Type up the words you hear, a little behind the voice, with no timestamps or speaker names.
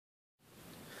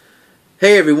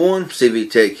Hey everyone, CV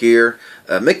Tech here,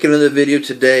 making another video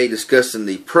today discussing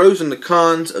the pros and the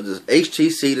cons of the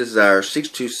HTC Desire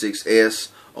 626S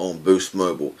on Boost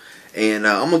Mobile. And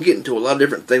I'm going to get into a lot of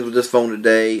different things with this phone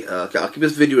today. I'll keep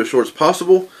this video as short as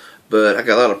possible, but I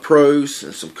got a lot of pros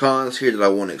and some cons here that I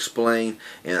want to explain.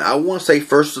 And I want to say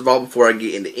first of all, before I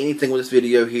get into anything with this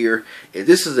video here, is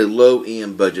this is a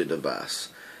low-end budget device.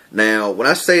 Now, when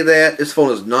I say that, this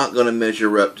phone is not going to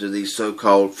measure up to these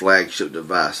so-called flagship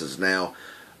devices. Now,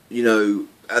 you know,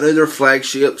 I know they're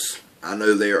flagships. I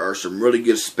know there are some really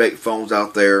good spec phones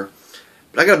out there.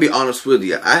 But I got to be honest with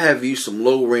you. I have used some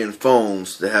lower-end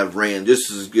phones that have ran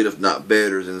just as good, if not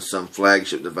better, than some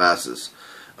flagship devices.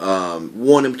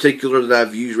 One in particular that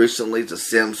I've used recently is the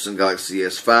Samsung Galaxy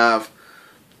S5,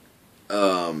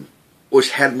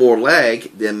 which had more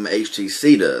lag than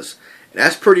HTC does. And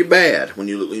that's pretty bad when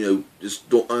you just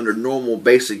under normal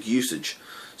basic usage.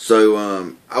 So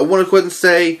I want to go ahead and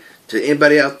say to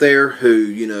anybody out there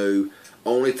who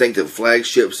only think that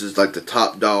flagships is like the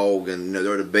top dog and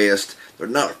they're the best, they're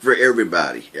not for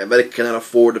everybody. Everybody cannot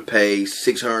afford to pay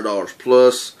 $600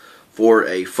 plus for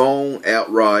a phone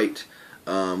outright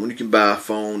when you can buy a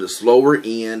phone that's lower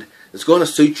end. It's going to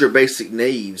suit your basic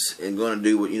needs and going to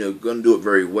do what going to do it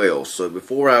very well. So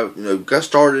before I got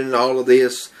started in all of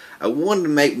this, I wanted to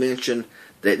make mention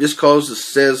that just because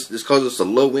it's a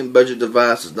low-end budget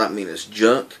device does not mean it's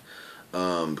junk,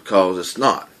 because it's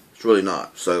not. It's really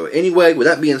not. So anyway, with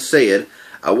that being said,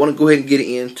 I want to go ahead and get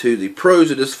into the pros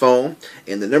of this phone.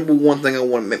 And the number one thing I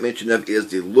want to make mention of is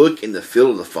the look and the feel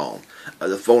of the phone.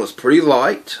 The phone is pretty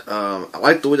light. I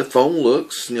like the way the phone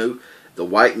looks. The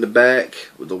white in the back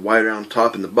with the white around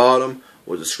top and the bottom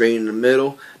with the screen in the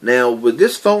middle. Now with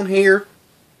this phone here,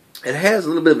 it has a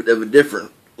little bit of a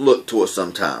different look to it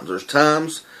sometimes. There's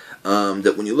times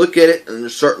that when you look at it under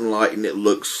certain light and it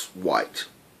looks white,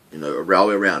 all the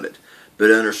way around it. But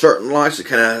under certain lights it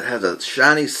kind of has a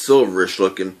shiny silverish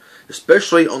looking,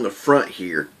 especially on the front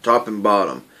here, top and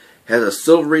bottom. Has a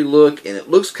silvery look and it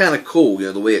looks kind of cool,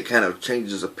 the way it kind of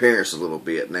changes appearance a little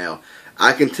bit. Now,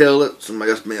 I can tell it,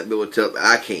 somebody else may not be able to tell it, but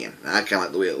I kind of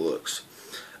like the way it looks.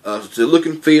 So the look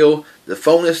and feel, the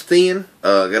phone is thin,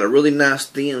 got a really nice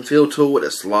thin feel to it,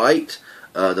 it's light.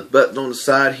 The buttons on the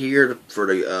side here for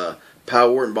the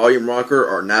power and volume rocker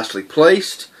are nicely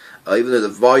placed. Even though the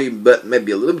volume button may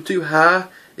be a little bit too high,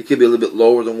 it could be a little bit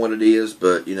lower than what it is,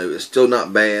 but it's still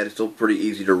not bad. It's still pretty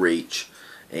easy to reach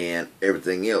and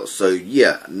everything else. So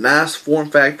yeah, nice form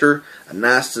factor, a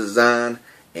nice design,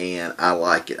 and I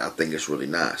like it. I think it's really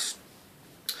nice.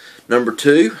 Number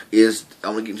two is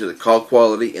I'm going to get into the call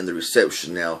quality and the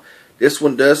reception. Now, this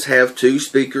one does have two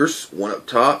speakers, one up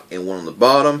top and one on the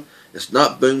bottom. It's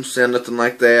not boom sound, nothing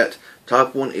like that.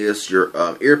 Top one is your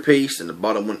earpiece, and the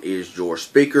bottom one is your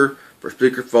speaker for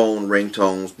speakerphone,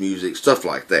 ringtones, music, stuff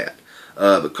like that.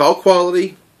 But call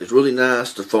quality is really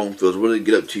nice. The phone feels really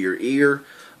good up to your ear.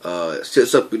 It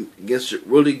sits up against it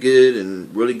really good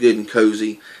and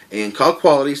cozy. And call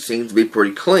quality seems to be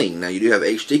pretty clean. Now you do have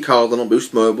HD calling on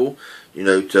Boost Mobile,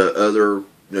 to other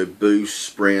Boost,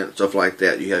 Sprint, stuff like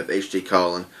that. You have HD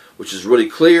calling, which is really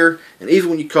clear, and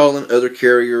even when you call in other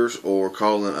carriers or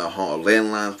call in a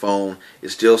landline phone, it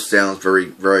still sounds very,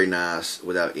 very nice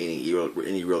without any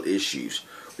real issues.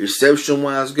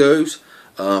 Reception-wise goes,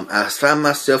 I find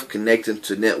myself connecting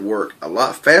to network a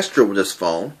lot faster with this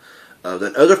phone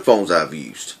than other phones I've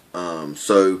used.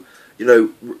 So,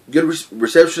 good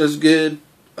reception is good.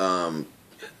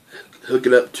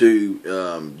 Hooking up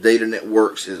to data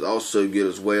networks is also good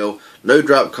as well. No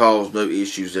drop calls, no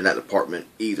issues in that department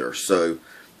either. So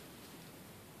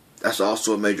that's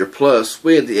also a major plus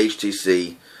with the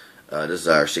HTC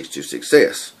Desire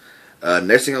 626S.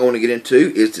 Next thing I want to get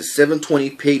into is the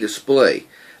 720p display.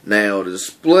 Now the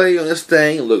display on this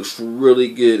thing looks really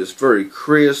good. It's very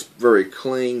crisp, very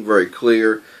clean, very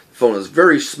clear. The phone is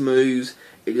very smooth.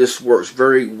 It just works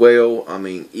very well. I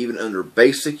mean, even under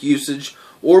basic usage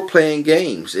or playing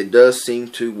games, it does seem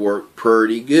to work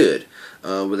pretty good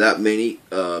without many.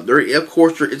 Of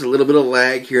course, there is a little bit of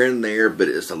lag here and there, but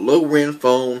it's a low-end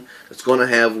phone that's going to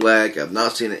have lag. I've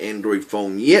not seen an Android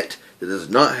phone yet that does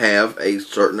not have a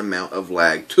certain amount of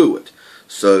lag to it.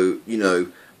 So,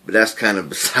 but that's kind of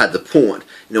beside the point.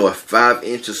 A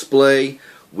 5-inch display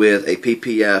with a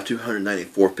PPI of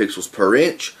 294 pixels per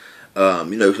inch. So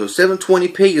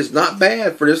 720p is not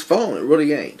bad for this phone. It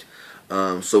really ain't.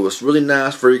 So it's really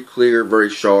nice, very clear, very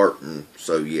sharp, and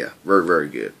so yeah, very, very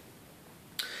good.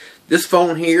 This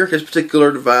phone here, this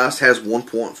particular device, has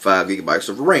 1.5 gigabytes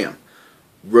of RAM.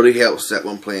 Really helps that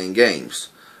when playing games.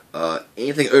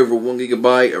 Anything over 1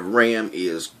 gigabyte of RAM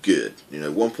is good.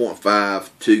 1.5,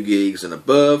 2 gigs and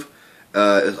above,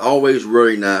 is always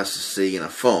really nice to see in a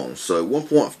phone. So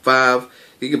 1.5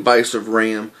 gigabytes of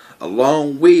RAM,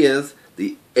 along with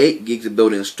the 8 gigs of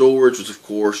built-in storage, which of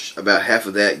course about half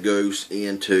of that goes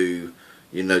into,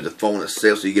 you know, the phone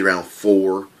itself. So you get around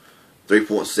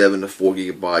 3.7 to 4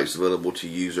 gigabytes available to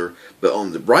user. But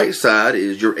on the bright side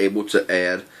is you're able to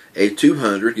add a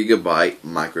 200 gigabyte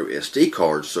micro SD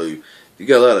card. So if you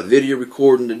got a lot of video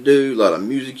recording to do, a lot of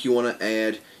music you want to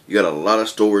add, you got a lot of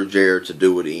storage there to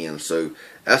do it in. So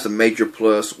that's a major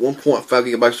plus. 1.5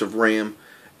 gigabytes of RAM,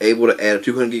 able to add a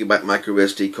 200 gigabyte micro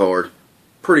SD card.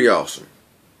 Pretty awesome.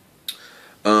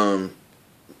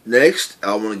 Next,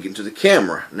 I want to get into the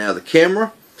camera. Now the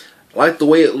camera, I like the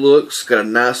way it looks. Got a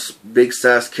nice big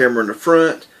size camera in the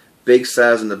front, big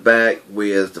size in the back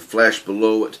with the flash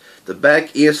below it. The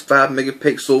back is 5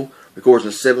 megapixel, records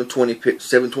in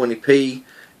 720p,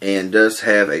 and does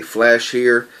have a flash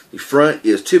here. The front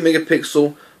is 2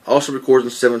 megapixel, also records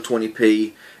in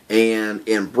 720p, and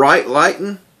in bright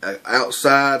lighting,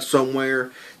 outside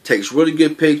somewhere, takes really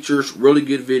good pictures, really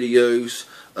good videos.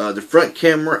 The front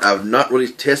camera, I've not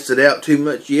really tested out too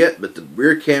much yet, but the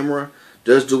rear camera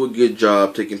does do a good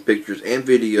job taking pictures and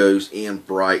videos in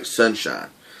bright sunshine.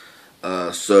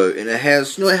 And it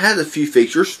has, it has a few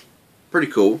features, pretty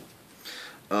cool.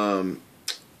 The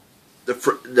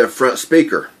front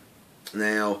speaker.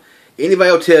 Now,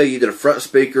 anybody will tell you that a front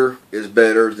speaker is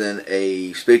better than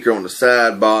a speaker on the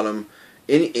side, bottom,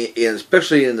 and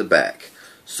especially in the back.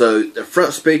 So the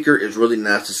front speaker is really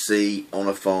nice to see on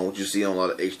a phone, which you see on a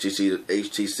lot of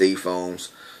HTC phones.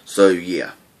 So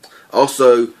yeah.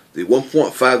 Also, the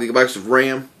 1.5 gigabytes of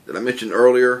RAM that I mentioned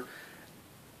earlier,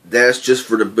 that's just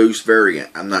for the Boost variant.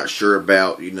 I'm not sure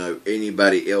about,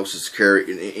 anybody else's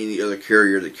any other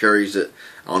carrier that carries it.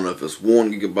 I don't know if it's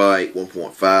 1 gigabyte,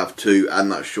 1.5, 2. I'm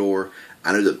not sure.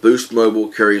 I know that Boost Mobile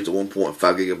carries the 1.5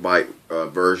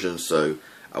 gigabyte version, so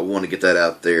I want to get that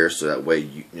out there so that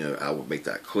way I will make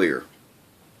that clear.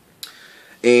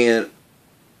 And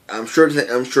I'm sure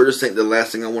to think the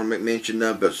last thing I want to make mention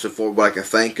of, but so far what I can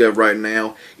think of right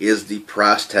now, is the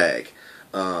price tag.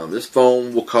 This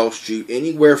phone will cost you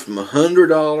anywhere from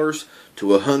 $100 to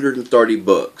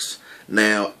 $130.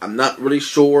 Now, I'm not really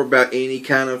sure about any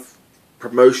kind of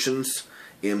promotions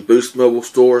in Boost Mobile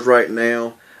stores right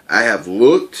now. I have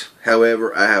looked,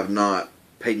 however, I have not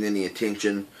paid any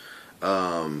attention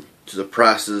to the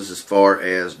prices as far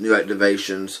as new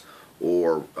activations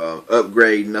or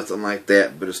upgrade, nothing like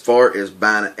that. But as far as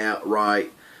buying it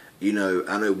outright, I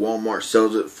know Walmart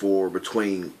sells it for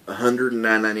between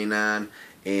 $109.99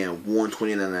 and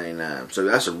 $129.99. So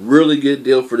that's a really good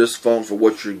deal for this phone for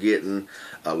what you're getting.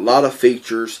 A lot of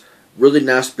features, really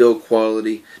nice build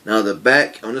quality. Now the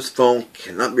back on this phone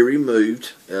cannot be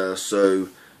removed, so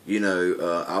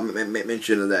I'll make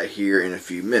mention of that here in a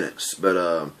few minutes.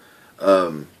 But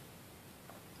for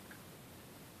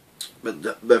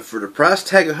the price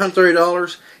tag of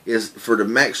 $130 is for the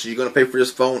max you're going to pay for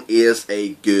this phone is a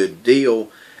good deal,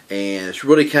 and it's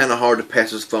really kind of hard to pass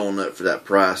this phone up for that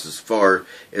price as far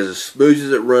as smooth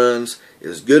as it runs,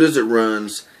 as good as it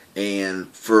runs, and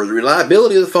for the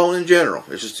reliability of the phone in general.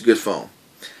 It's just a good phone.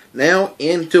 Now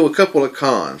into a couple of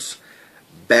cons.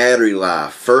 Battery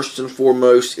life. First and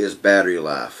foremost is battery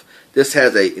life. This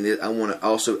has I want to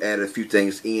also add a few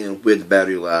things in with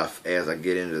battery life as I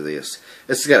get into this.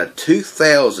 This has got a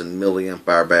 2,000 milliamp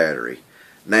hour battery.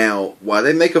 Now, why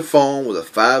they make a phone with a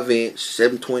 5-inch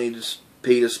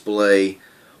 720p display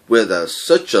with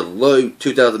such a low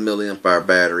 2,000 milliamp hour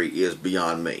battery is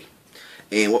beyond me.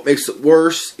 And what makes it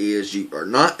worse is you are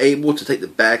not able to take the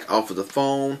back off of the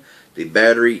phone. The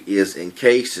battery is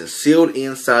encased and sealed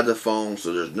inside the phone,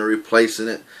 so there's no replacing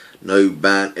it. No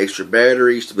buying extra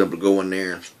batteries to be able to go in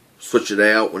there and switch it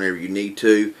out whenever you need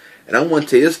to. And I want to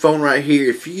tell you, this phone right here,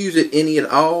 if you use it any at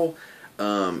all,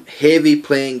 heavy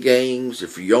playing games,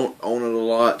 if you don't own it a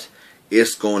lot,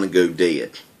 it's going to go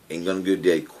dead. And going to go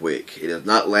dead quick. It does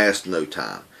not last no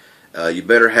time. You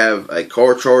better have a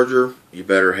car charger. You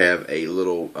better have a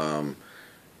little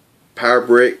power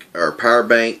brick or power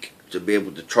bank to be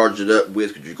able to charge it up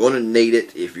with, because you're going to need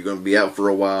it if you're going to be out for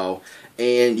a while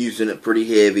and using it pretty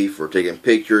heavy for taking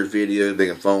pictures, videos,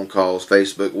 making phone calls,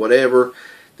 Facebook, whatever.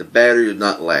 The battery does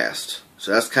not last.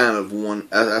 So that's kind of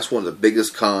that's one of the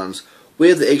biggest cons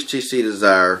with the HTC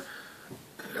Desire.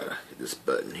 Hit this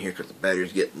button here because the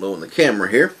battery's getting low on the camera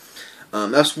here.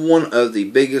 That's one of the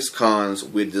biggest cons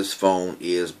with this phone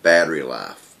is battery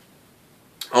life.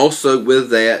 Also with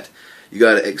that, you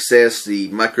got to access the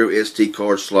micro SD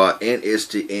card slot and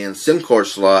SIM card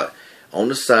slot on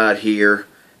the side here.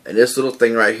 And this little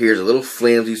thing right here is a little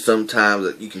flimsy sometimes,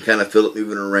 that you can kind of feel it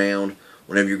moving around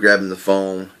whenever you're grabbing the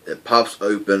phone. It pops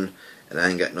open. and I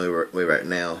ain't got no way right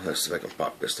now. Let's see if I can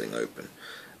pop this thing open.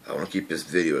 I want to keep this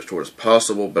video as short as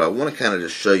possible, but I want to kind of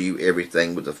just show you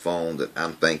everything with the phone that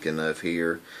I'm thinking of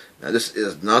here. Now, this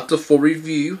is not the full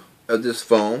review of this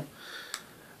phone.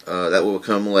 That will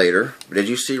come later. But as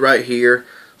you see right here,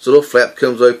 this little flap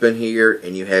comes open here,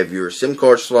 and you have your SIM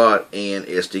card slot and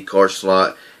SD card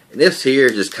slot. And this here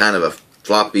is just kind of a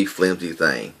floppy, flimsy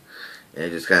thing. And it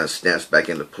just kind of snaps back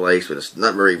into place, but it's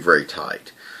not very, very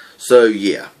tight. So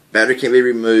yeah, battery can be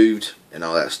removed and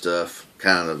all that stuff.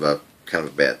 Kind of a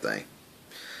bad thing.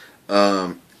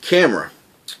 Camera,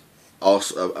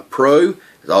 also a pro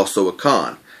is also a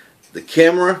con. The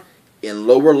camera in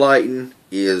lower lighting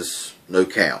is no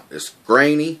count. It's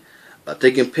grainy.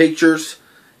 Taking pictures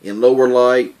in lower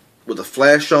light with a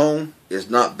flash on is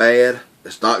not bad.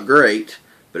 It's not great,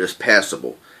 but it's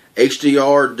passable.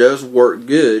 HDR does work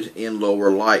good in lower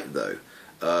light though.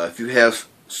 If you have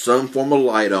some form of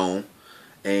light on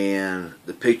and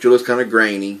the picture looks kind of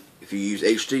grainy, if you use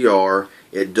HDR,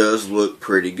 it does look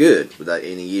pretty good without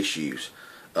any issues.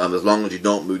 As long as you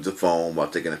don't move the phone while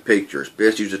taking a picture. It's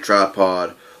best to use a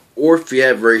tripod, or if you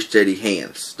have very steady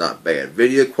hands, it's not bad.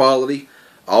 Video quality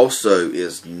also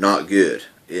is not good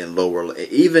in lower,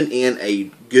 even in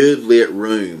a good lit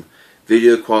room.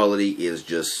 Video quality is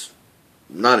just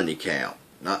not any count.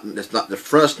 It's not, the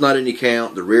front's not any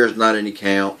count, the rear's not any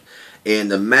count, and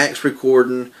the max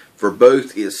recording for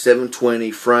both is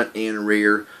 720 front and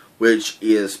rear, which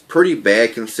is pretty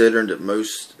bad considering that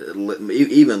most,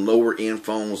 even lower end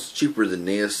phones cheaper than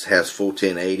this, has full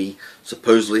 1080,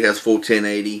 supposedly has full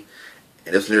 1080,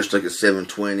 and this one here stuck at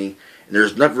 720, and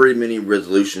there's not very many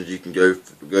resolutions you can go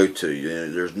to. You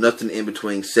know, there's nothing in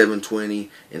between 720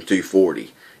 and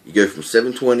 240. You go from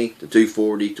 720 to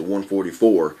 240 to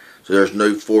 144, so there's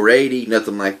no 480,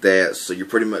 nothing like that, so you're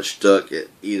pretty much stuck at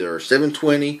either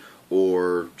 720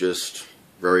 or just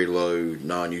very low,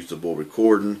 non-usable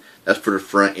recording. That's for the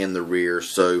front and the rear.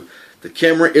 So the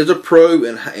camera is a pro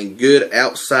and good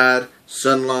outside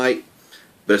sunlight,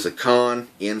 but it's a con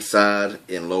inside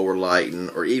in lower lighting,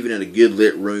 or even in a good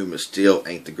lit room. It still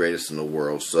ain't the greatest in the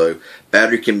world. So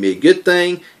battery can be a good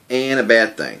thing and a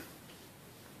bad thing.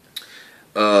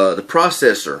 The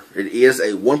processor, it is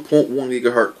a 1.1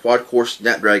 gigahertz quad-core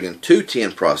Snapdragon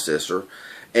 210 processor.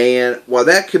 And while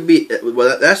that could be,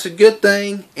 that's a good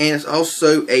thing, and it's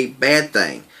also a bad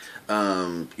thing.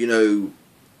 You know,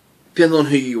 depends on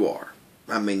who you are.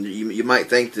 I mean, you might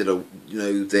think that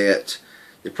that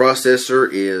the processor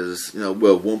is,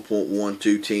 well,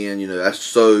 1.1210. That's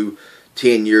so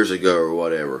 10 years ago or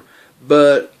whatever.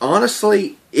 But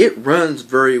honestly, it runs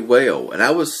very well, and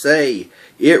I would say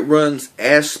it runs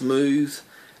as smooth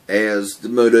as the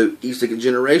Moto E2nd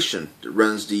generation that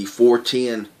runs the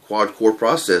 410 quad-core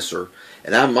processor,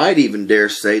 and I might even dare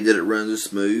say that it runs as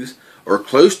smooth or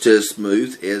close to as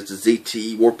smooth as the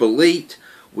ZTE Warp Elite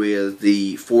with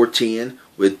the 410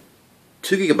 with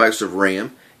 2 gigabytes of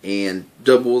RAM and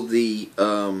double the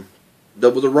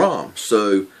ROM.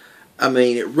 So I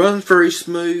mean, it runs very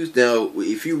smooth. Now,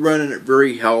 if you're running it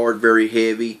very hard, very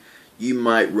heavy, you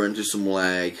might run into some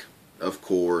lag, of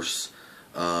course.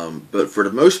 But for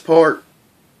the most part,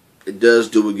 it does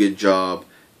do a good job.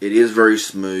 It is very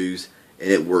smooth,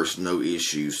 and it works no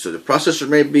issues. So the processor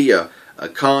may be a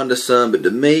con to some, but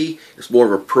to me, it's more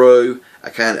of a pro.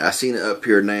 I seen it up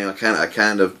here now. I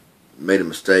kind of made a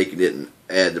mistake and didn't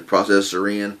add the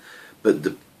processor in. But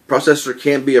the processor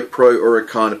can be a pro or a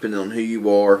con depending on who you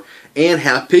are and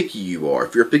how picky you are.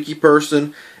 If you're a picky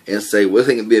person and say, well, this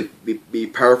thing can be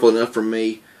powerful enough for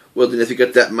me, well, then if you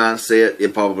got that mindset,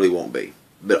 it probably won't be.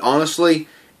 But honestly,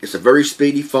 it's a very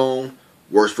speedy phone,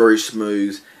 works very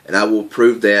smooth, and I will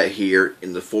prove that here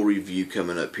in the full review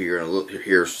coming up here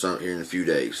in a few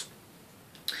days.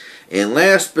 And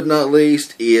last but not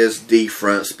least is the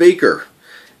front speaker.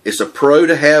 It's a pro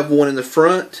to have one in the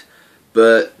front,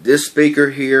 but this speaker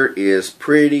here is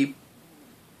pretty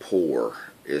poor.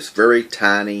 It's very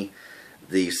tiny.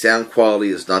 The sound quality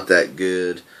is not that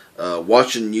good.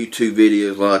 Watching YouTube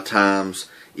videos a lot of times,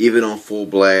 even on full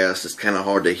blast, it's kind of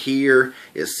hard to hear.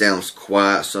 It sounds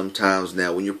quiet sometimes.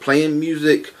 Now, when you're playing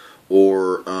music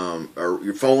or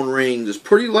your phone rings, it's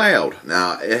pretty loud.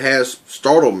 Now, it has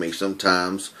startled me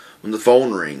sometimes when the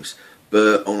phone rings.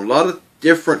 But on a lot of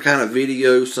different kind of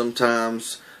videos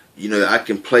sometimes, I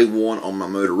can play one on my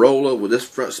Motorola with this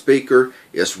front speaker.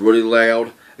 It's really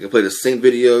loud. I can play the same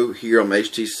video here on my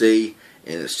HTC,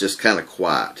 and it's just kind of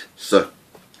quiet. So,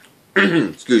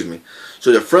 excuse me.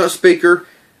 So the front speaker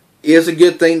is a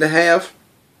good thing to have,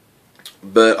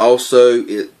 but also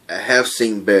I have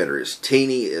seen better. It's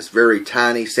teeny, it's very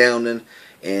tiny sounding,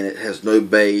 and it has no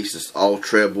bass. It's all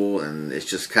treble, and it's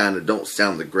just kind of don't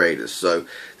sound the greatest. So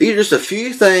these are just a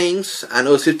few things. I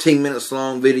know it's a 15 minutes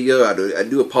long video. I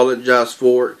do apologize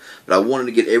for it, but I wanted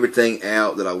to get everything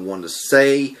out that I wanted to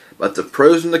say about the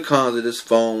pros and the cons of this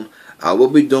phone. I will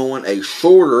be doing a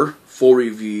shorter full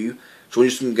review, showing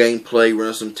you some gameplay,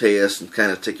 running some tests, and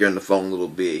kind of take you on the phone a little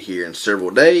bit here in several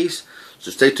days.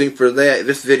 So stay tuned for that. If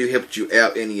this video helped you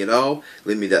out any at all,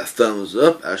 leave me that thumbs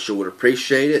up. I sure would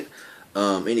appreciate it.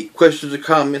 Any questions or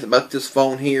comments about this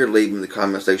phone here, leave them in the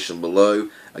comment section below.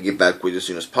 I'll get back with you as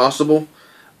soon as possible.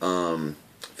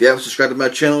 If you haven't subscribed to my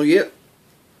channel yet,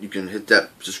 you can hit that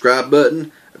subscribe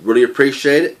button. I'd really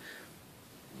appreciate it.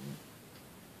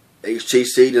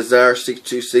 HTC Desire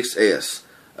 626S.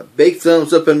 A big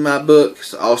thumbs up in my book.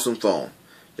 It's an awesome phone.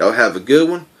 Y'all have a good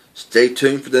one. Stay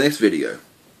tuned for the next video.